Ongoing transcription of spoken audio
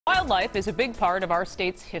Wildlife is a big part of our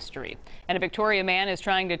state's history, and a Victoria man is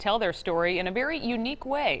trying to tell their story in a very unique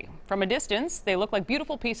way. From a distance, they look like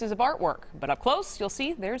beautiful pieces of artwork, but up close, you'll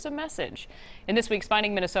see there's a message. In this week's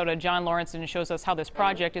Finding Minnesota, John Lauritsen shows us how this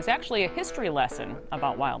project is actually a history lesson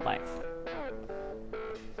about wildlife.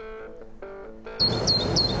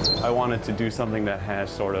 I wanted to do something that has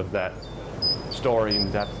sort of that story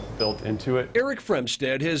and depth built into it. Eric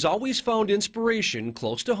Fremstead has always found inspiration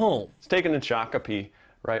close to home. It's taken in Shakopee,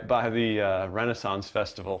 right by the Renaissance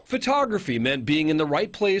Festival. Photography meant being in the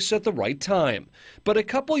right place at the right time. But a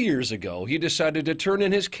couple years ago, he decided to turn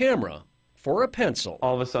in his camera for a pencil.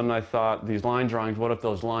 All of a sudden I thought, these line drawings, what if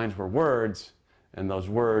those lines were words? And those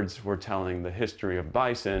words were telling the history of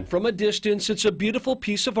bison. From a distance, it's a beautiful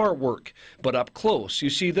piece of artwork. But up close,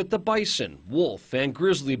 you see that the bison, wolf, and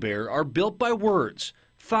grizzly bear are built by words.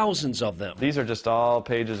 Thousands of them. These are just all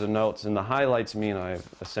pages of notes, and the highlights mean I've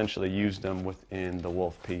essentially used them within the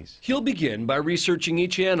wolf piece. He'll begin by researching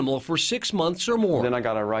each animal for 6 months or more. Then I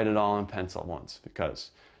got to write it all in pencil once,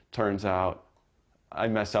 because turns out I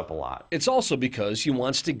mess up a lot. It's also because he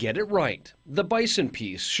wants to get it right. The bison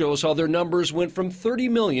piece shows how their numbers went from 30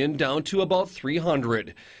 million down to about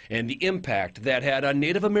 300, and the impact that had on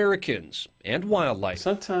Native Americans and wildlife.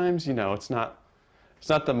 Sometimes, you know, it's not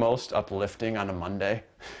the most uplifting on a Monday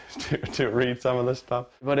to read some of this stuff,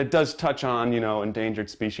 but it does touch on, you know, Endangered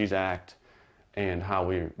Species Act and how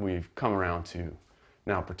we've come around to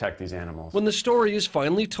now protect these animals. When the story is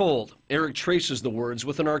finally told, Eric traces the words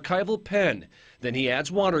with an archival pen. Then he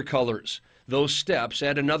adds watercolors. Those steps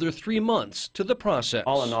add another 3 months to the process.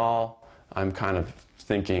 All in all, I'm kind of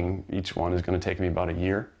thinking each one is going to take me about a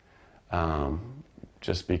year,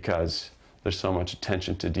 just because there's so much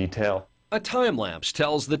attention to detail. A time-lapse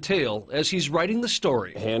tells the tale as he's writing the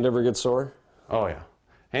story. Hand ever get sore? Oh yeah,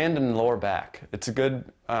 hand and lower back. It's a good,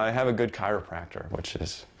 I have a good chiropractor, which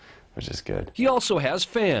is good. He also has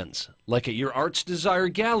fans, like at your Arts Desire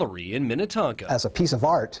Gallery in Minnetonka. As a piece of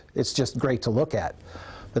art, it's just great to look at.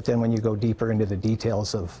 But then when you go deeper into the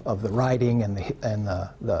details of the writing and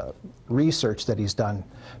the research that he's done,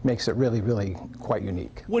 makes it really, really quite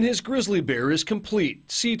unique. When his grizzly bear is complete,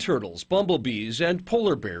 sea turtles, bumblebees, and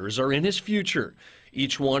polar bears are in his future,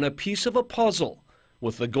 each one a piece of a puzzle,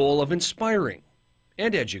 with the goal of inspiring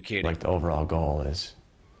and educating. Like the overall goal is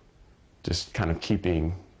just kind of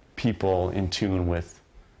keeping people in tune with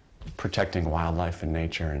protecting wildlife and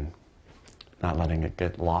nature and not letting it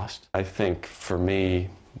get lost. I think for me,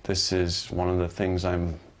 this is one of the things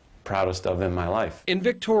I'm proudest of in my life. In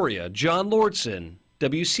Victoria, John Lauritsen,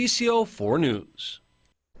 WCCO 4 News.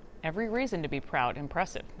 Every reason to be proud.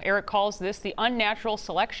 Impressive. Eric calls this the Unnatural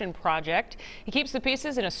Selection Project. He keeps the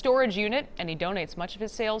pieces in a storage unit, and he donates much of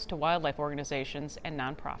his sales to wildlife organizations and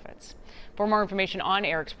nonprofits. For more information on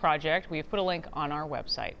Eric's project, we've put a link on our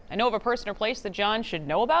website. I know of a person or place that John should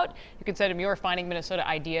know about? You can send him your Finding Minnesota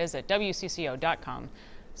ideas at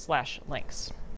WCCO.com/links.